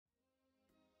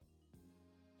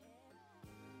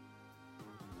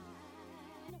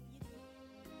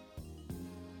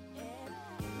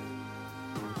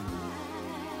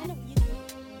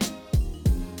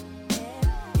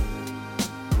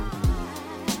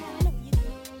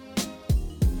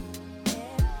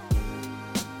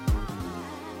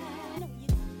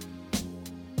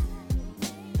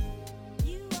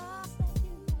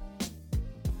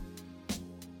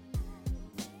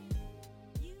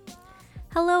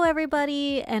Hello,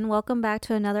 everybody, and welcome back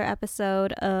to another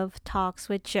episode of Talks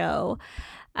with Joe.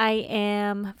 I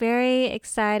am very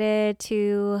excited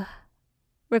to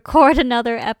record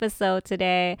another episode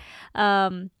today.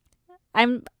 Um,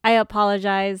 I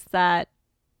apologize that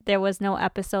there was no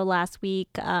episode last week.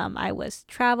 I was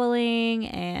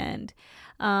traveling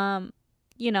um,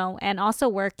 and also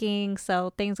working,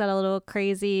 so things got a little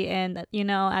crazy. And at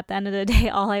the end of the day,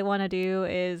 all I want to do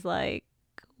is like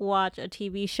watch a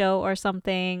TV show or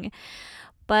something.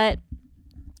 But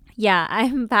yeah,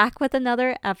 I'm back with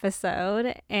another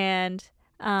episode, and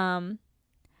um,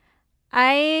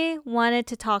 I wanted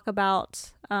to talk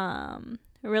about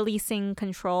releasing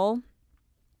control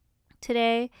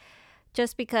today,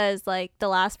 just because like the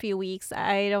last few weeks,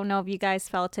 I don't know if you guys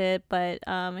felt it, but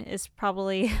it's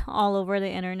probably all over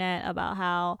the internet about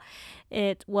how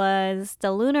it was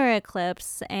the lunar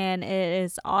eclipse and it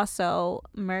is also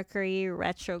Mercury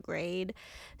retrograde.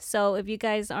 So if you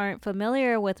guys aren't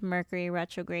familiar with Mercury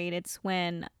retrograde, it's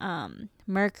when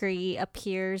Mercury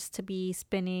appears to be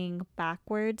spinning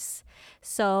backwards.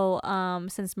 So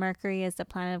since Mercury is the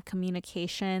planet of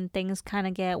communication, things kind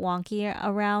of get wonky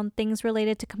around things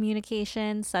related to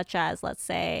communication, such as, let's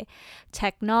say,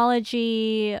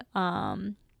 technology,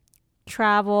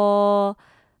 travel,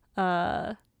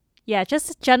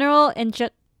 just general and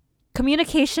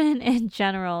communication in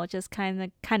general just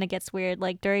kind of gets weird.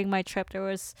 Like during my trip, there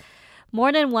was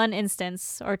more than one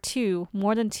instance or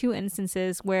more than two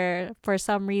instances where for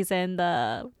some reason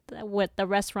with the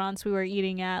restaurants we were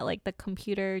eating at, like the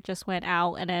computer just went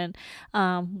out and then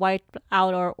wiped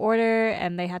out our order,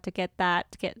 and they had to get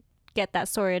that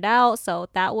sorted out. So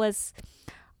that was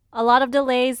a lot of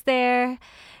delays there,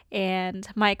 and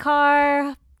my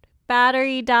car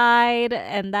battery died,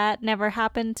 and that never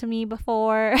happened to me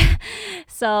before.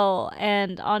 So,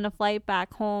 and on the flight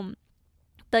back home,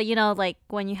 like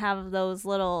when you have those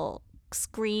little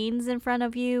screens in front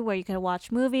of you where you can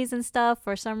watch movies and stuff,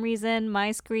 for some reason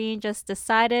my screen just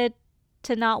decided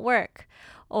to not work.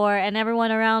 And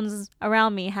everyone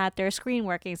around me had their screen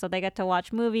working, so they got to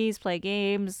watch movies, play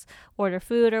games, order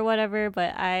food or whatever,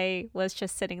 but I was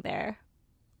just sitting there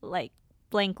like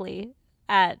blankly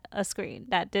at a screen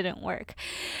that didn't work.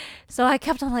 So I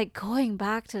kept on like going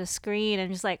back to the screen and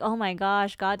just like, oh my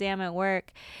gosh, goddamn it,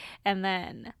 work. And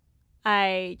then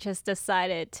I just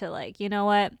decided to, like, you know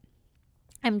what?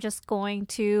 I'm just going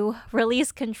to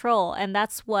release control. And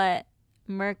that's what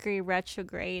Mercury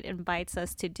retrograde invites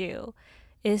us to do,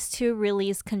 is to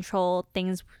release control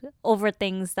things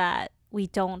that we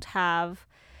don't have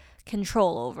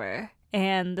control over.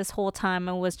 And this whole time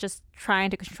I was just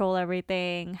trying to control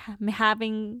everything,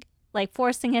 having like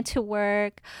forcing it to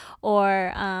work,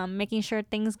 or making sure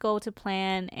things go to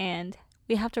plan. And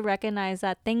we have to recognize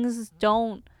that things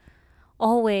don't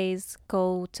always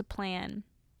go to plan.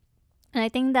 And I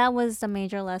think that was the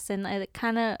major lesson. It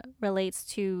kind of relates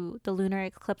to the lunar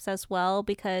eclipse as well,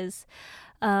 because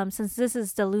since this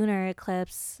is the lunar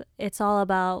eclipse, it's all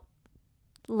about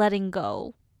letting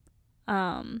go,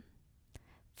 um,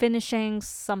 finishing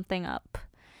something up,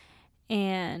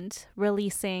 and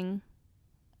releasing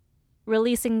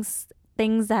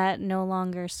things that no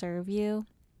longer serve you.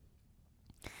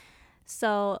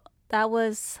 So that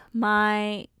was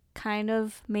my kind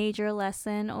of major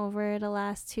lesson over the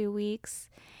last 2 weeks.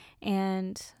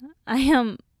 And I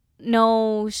am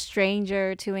no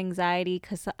stranger to anxiety,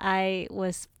 because I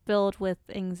was filled with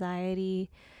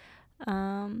anxiety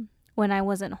when I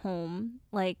wasn't home.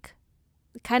 Like,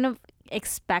 kind of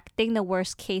expecting the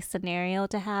worst case scenario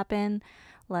to happen.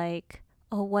 Like,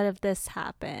 oh, what if this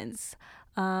happens?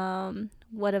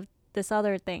 What if this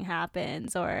other thing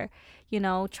happens? Or,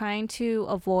 trying to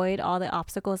avoid all the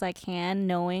obstacles I can,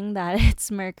 knowing that it's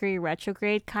Mercury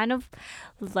retrograde, kind of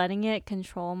letting it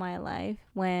control my life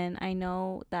when I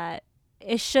know that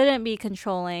it shouldn't be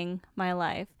controlling my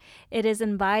life. It is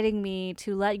inviting me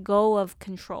to let go of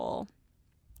control.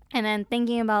 And then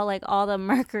thinking about like all the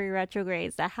Mercury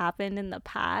retrogrades that happened in the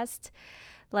past,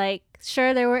 like,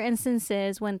 sure, there were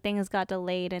instances when things got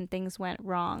delayed and things went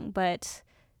wrong, but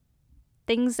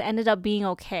things ended up being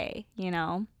okay,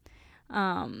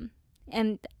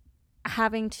 and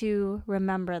having to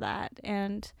remember that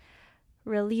and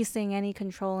releasing any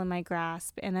control in my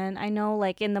grasp. And then I know,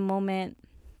 like, in the moment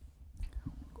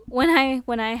when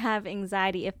I have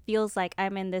anxiety, it feels like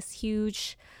I'm in this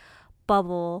huge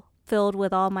bubble filled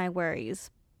with all my worries,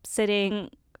 sitting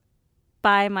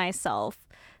by myself,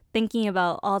 thinking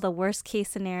about all the worst case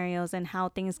scenarios and how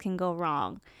things can go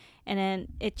wrong. And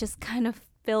then it just kind of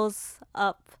fills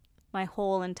up my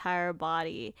whole entire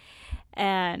body.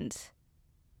 And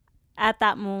at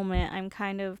that moment, I'm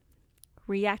kind of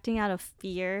reacting out of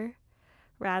fear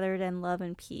rather than love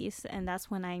and peace. And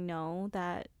that's when I know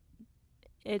that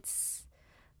it's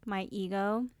my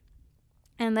ego.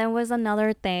 And there was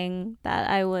another thing that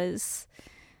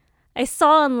I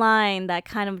saw online that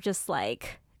kind of just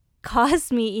like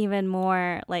caused me even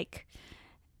more like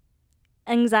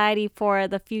anxiety for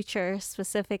the future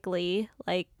specifically.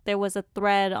 Like there was a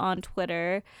thread on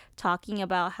Twitter talking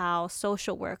about how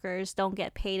social workers don't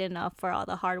get paid enough for all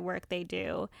the hard work they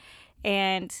do.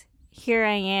 And here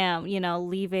I am,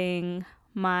 leaving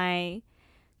my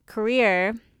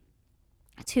career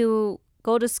to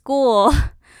go to school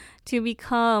to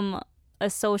become a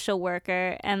social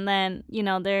worker. And then,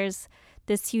 there's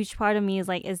this huge part of me is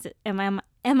like, am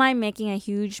I making a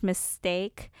huge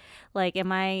mistake? Like,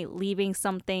 am I leaving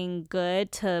something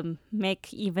good to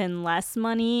make even less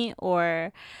money?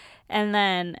 And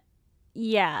then,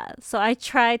 yeah. So I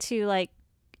try to like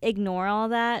ignore all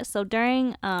that. So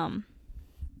during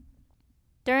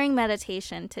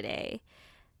meditation today,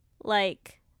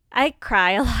 like I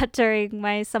cry a lot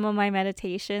during some of my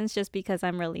meditations just because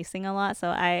I'm releasing a lot. So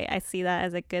I see that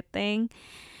as a good thing.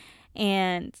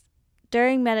 And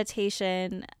during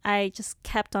meditation, I just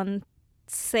kept on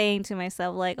saying to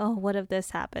myself, like, oh, what if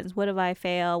this happens? What if I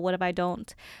fail? What if I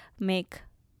don't make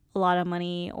a lot of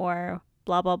money or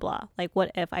blah, blah, blah? Like,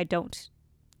 what if I don't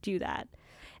do that?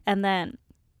 And then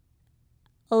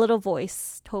a little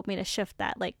voice told me to shift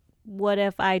that. Like, what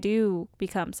if I do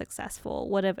become successful?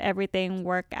 What if everything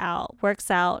works out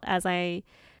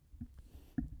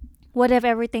what if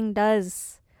everything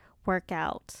does work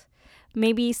out?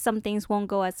 Maybe some things won't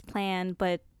go as planned,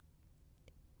 but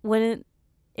wouldn't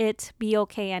it be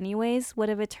okay anyways? What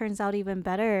if it turns out even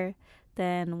better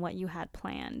than what you had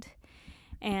planned?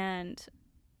 And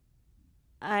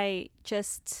I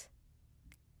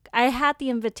had the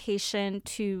invitation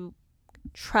to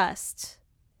trust,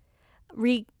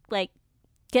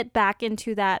 get back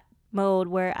into that mode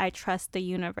where I trust the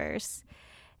universe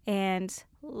and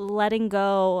letting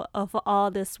go of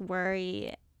all this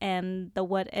worry and the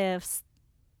what ifs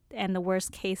and the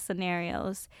worst case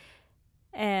scenarios,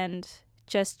 and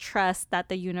just trust that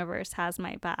the universe has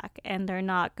my back and they're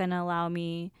not going to allow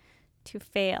me to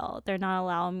fail. They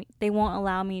won't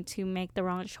allow me to make the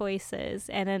wrong choices.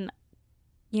 And then,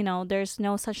 there's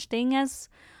no such thing as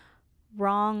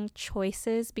wrong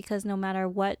choices, because no matter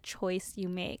what choice you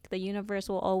make, the universe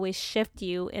will always shift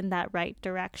you in that right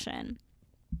direction.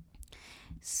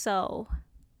 So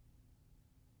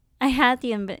I had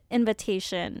the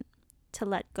invitation to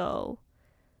let go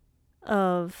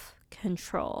of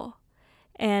control.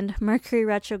 And Mercury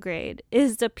retrograde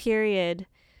is the period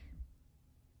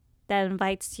that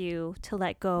invites you to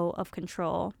let go of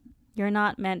control. You're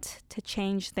not meant to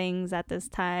change things at this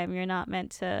time. You're not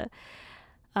meant to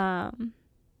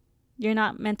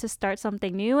start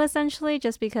something new, essentially,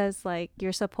 just because like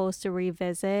you're supposed to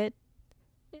revisit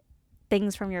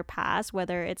things from your past,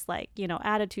 whether it's like,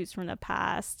 attitudes from the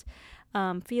past,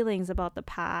 feelings about the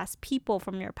past, people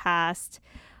from your past,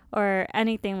 or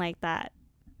anything like that.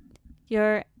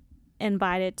 You're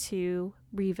invited to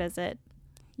revisit.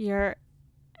 You're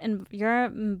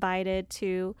invited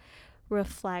to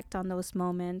reflect on those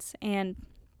moments. And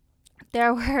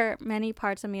there were many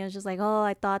parts of me. I was just like, oh,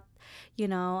 I thought,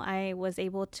 I was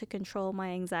able to control my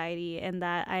anxiety and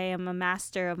that I am a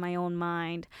master of my own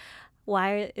mind.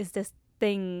 Why is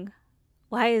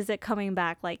it coming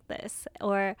back like this?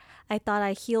 Or I thought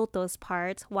I healed those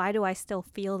parts. Why do I still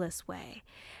feel this way?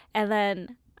 And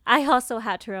then I also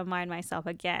had to remind myself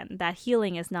again that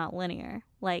healing is not linear.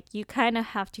 Like, you kind of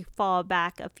have to fall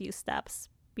back a few steps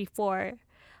before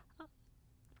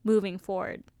moving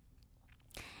forward.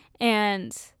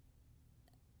 And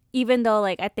even though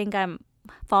like I think I'm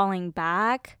falling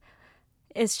back,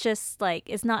 it's just like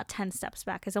it's not 10 steps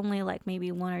back. It's only like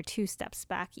maybe 1 or 2 steps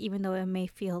back, even though it may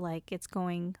feel like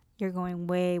you're going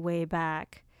way, way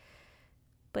back.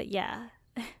 But yeah,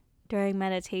 during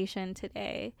meditation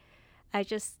today, I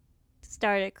just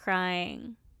started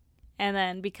crying. And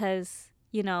then because,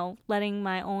 letting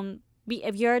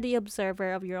if you're the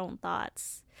observer of your own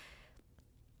thoughts,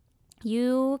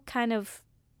 you kind of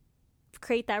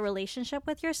create that relationship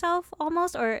with yourself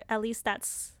almost, or at least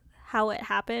that's how it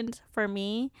happened for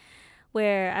me,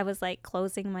 where I was like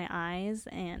closing my eyes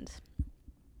and,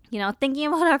 thinking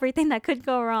about everything that could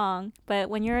go wrong. But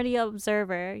when you're the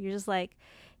observer, you're just like,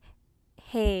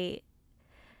 hey,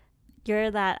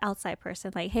 you're that outside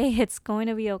person. Like, hey, it's going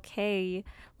to be okay.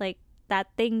 Like, that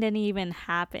thing didn't even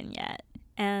happen yet.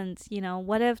 And,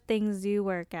 what if things do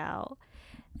work out?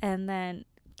 And then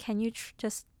can you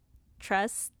just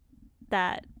trust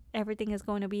that everything is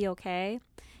going to be okay?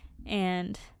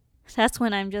 And that's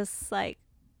when I'm just like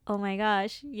Oh my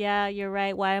gosh. Yeah, you're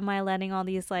right. Why am I letting all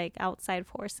these like outside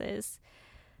forces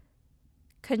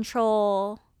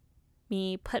control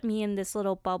me, put me in this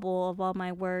little bubble of all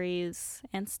my worries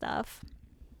and stuff?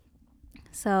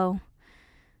 So,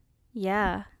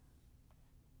 yeah.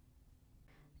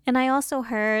 And I also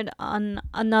heard on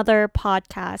another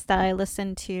podcast that I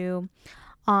listened to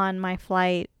on my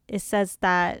flight, it says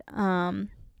that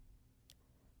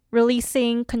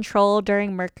releasing control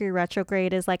during Mercury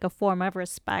retrograde is like a form of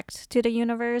respect to the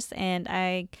universe. And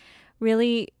I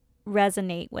really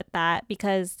resonate with that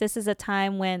because this is a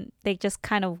time when they just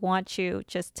kind of want you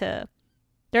just to,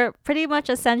 they're pretty much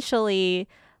essentially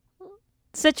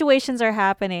situations are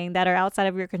happening that are outside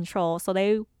of your control. So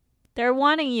they're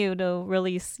wanting you to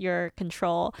release your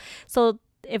control. So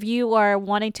if you are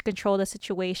wanting to control the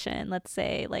situation, let's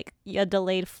say like a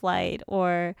delayed flight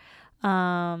or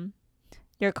um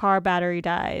your car battery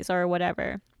dies or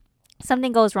whatever,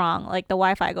 something goes wrong, like the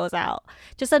Wi-Fi goes out,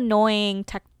 just annoying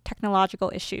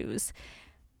technological issues,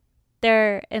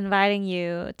 they're inviting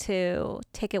you to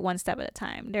take it one step at a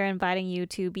time. They're inviting you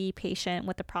to be patient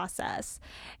with the process.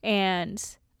 And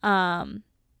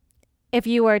if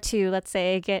you were to, let's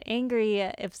say, get angry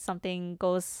if something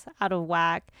goes out of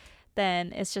whack,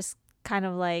 then it's just kind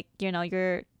of like,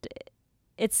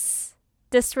 it's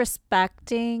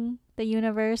disrespecting the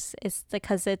universe. It's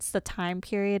because it's the time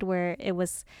period where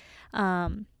it's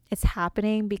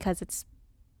happening because it's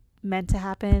meant to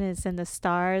happen. Is in the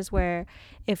stars, where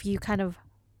if you kind of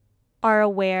are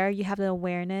aware, you have the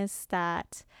awareness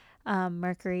that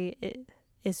Mercury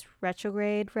is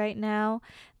retrograde right now,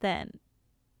 then,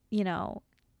 you know,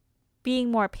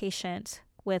 being more patient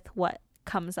with what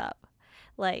comes up,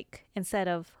 like instead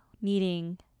of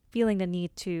feeling the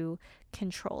need to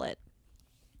control it.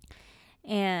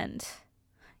 And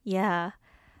yeah,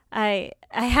 I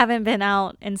haven't been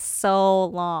out in so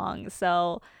long.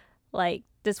 So like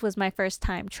this was my first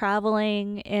time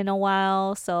traveling in a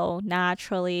while, so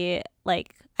naturally,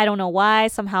 like I don't know why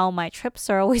somehow my trips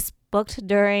are always booked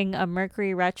during a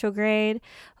Mercury retrograde,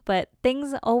 but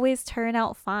things always turn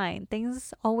out fine.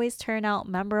 Things always turn out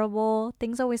memorable.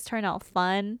 Things always turn out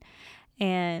fun.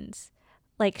 And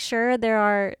like sure there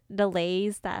are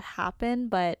delays that happen,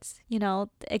 but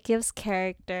it gives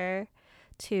character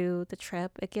to the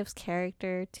trip. It gives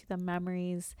character to the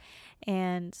memories.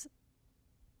 And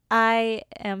I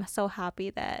am so happy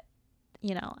that,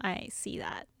 I see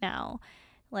that now.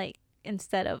 Like,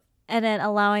 instead of, and then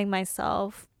allowing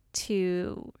myself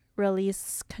to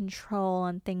release control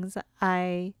on things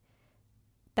that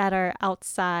are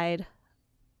outside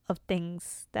of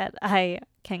things that I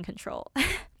can control.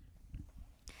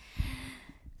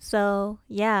 So,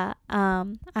 yeah,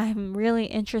 I'm really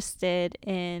interested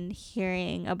in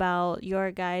hearing about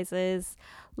your guys's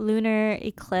lunar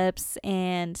eclipse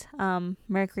and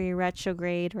Mercury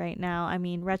retrograde right now. I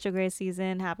mean, retrograde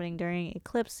season happening during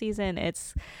eclipse season.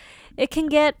 It can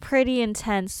get pretty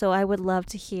intense, so I would love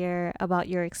to hear about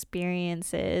your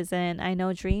experiences. And I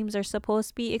know dreams are supposed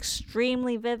to be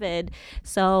extremely vivid,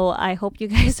 so I hope you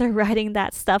guys are writing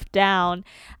that stuff down.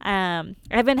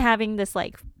 I've been having this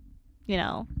like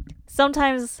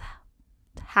sometimes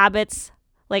habits,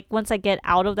 like once I get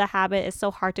out of the habit, it's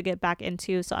so hard to get back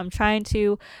into. So I'm trying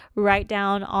to write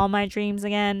down all my dreams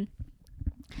again.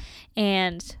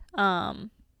 And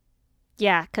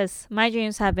yeah, because my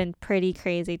dreams have been pretty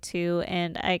crazy too.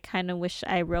 And I kind of wish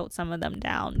I wrote some of them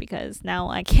down because now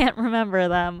I can't remember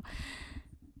them.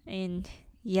 And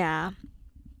yeah.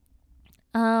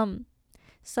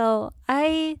 So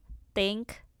I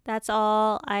think that's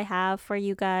all I have for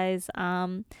you guys.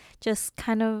 Just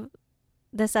kind of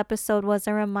this episode was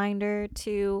a reminder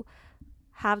to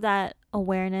have that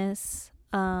awareness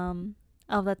of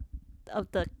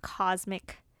the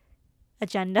cosmic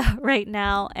agenda right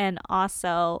now, and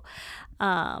also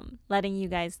letting you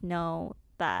guys know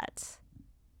that,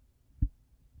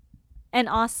 and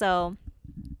also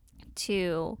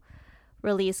to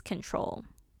release control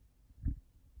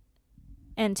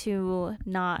and to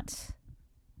not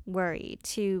worry,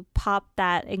 to pop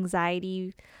that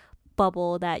anxiety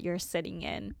bubble that you're sitting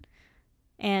in,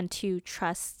 and to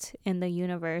trust in the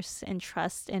universe and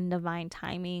trust in divine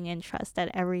timing and trust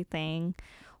that everything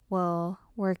will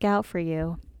work out for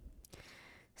you.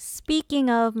 Speaking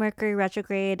of Mercury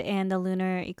retrograde and the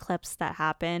lunar eclipse that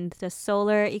happened, the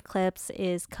solar eclipse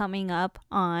is coming up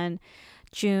on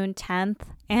June 10th.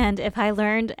 And if I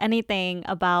learned anything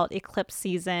about eclipse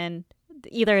season,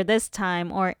 either this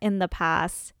time or in the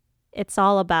past, it's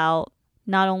all about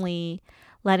not only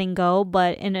letting go,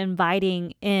 but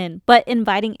inviting in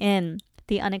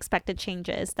the unexpected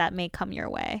changes that may come your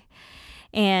way.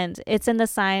 And it's in the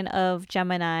sign of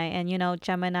Gemini. And,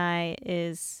 Gemini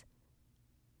is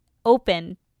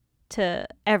open to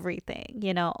everything,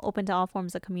 open to all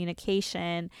forms of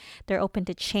communication. They're open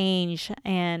to change.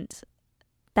 And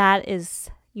that is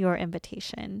your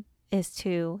invitation, is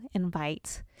to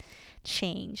invite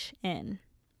change in.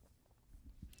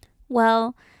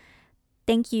 Well,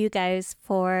 thank you guys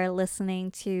for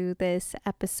listening to this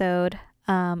episode.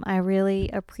 I really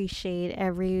appreciate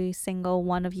every single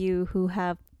one of you who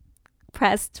have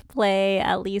pressed play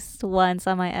at least once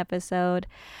on my episode.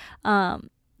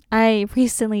 I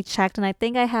recently checked and I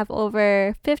think I have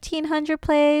over 1,500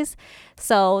 plays.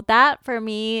 So that for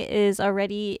me is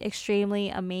already extremely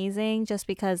amazing, just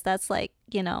because that's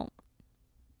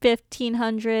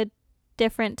 1,500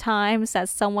 different times that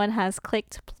someone has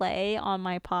clicked play on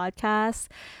my podcast.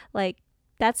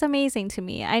 That's amazing to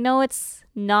me. I know it's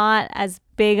not as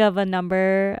big of a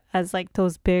number as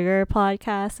those bigger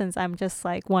podcasts, since I'm just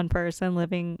one person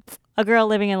a girl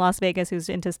living in Las Vegas who's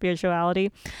into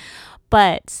spirituality.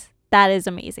 But that is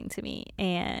amazing to me.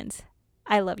 And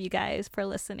I love you guys for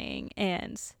listening.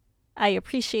 And I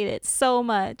appreciate it so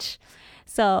much.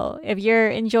 So if you're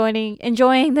enjoying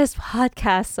this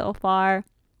podcast so far,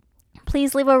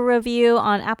 please leave a review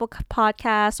on Apple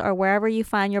Podcasts or wherever you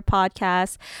find your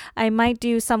podcasts. I might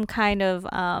do some kind of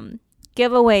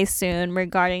giveaway soon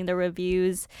regarding the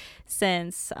reviews,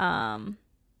 since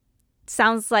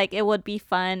sounds like it would be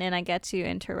fun and I get to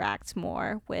interact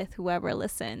more with whoever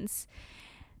listens.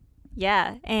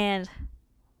 Yeah, and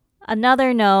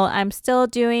another note, I'm still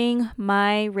doing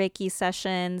my Reiki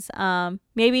sessions.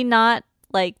 Maybe not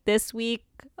this week,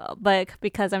 but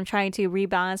because I'm trying to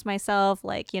rebalance myself,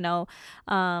 reground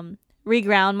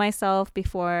myself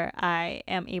before I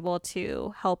am able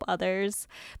to help others,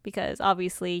 because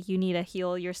obviously you need to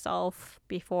heal yourself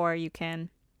before you can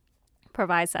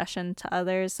provide session to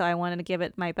others. So I wanted to give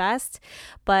it my best,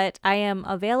 but I am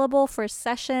available for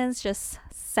sessions. Just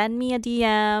send me a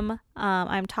DM.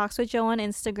 I'm Talks with Jo on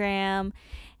Instagram,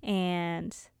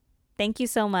 and thank you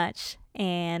so much.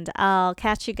 And I'll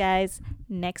catch you guys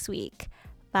next week.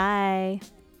 Bye.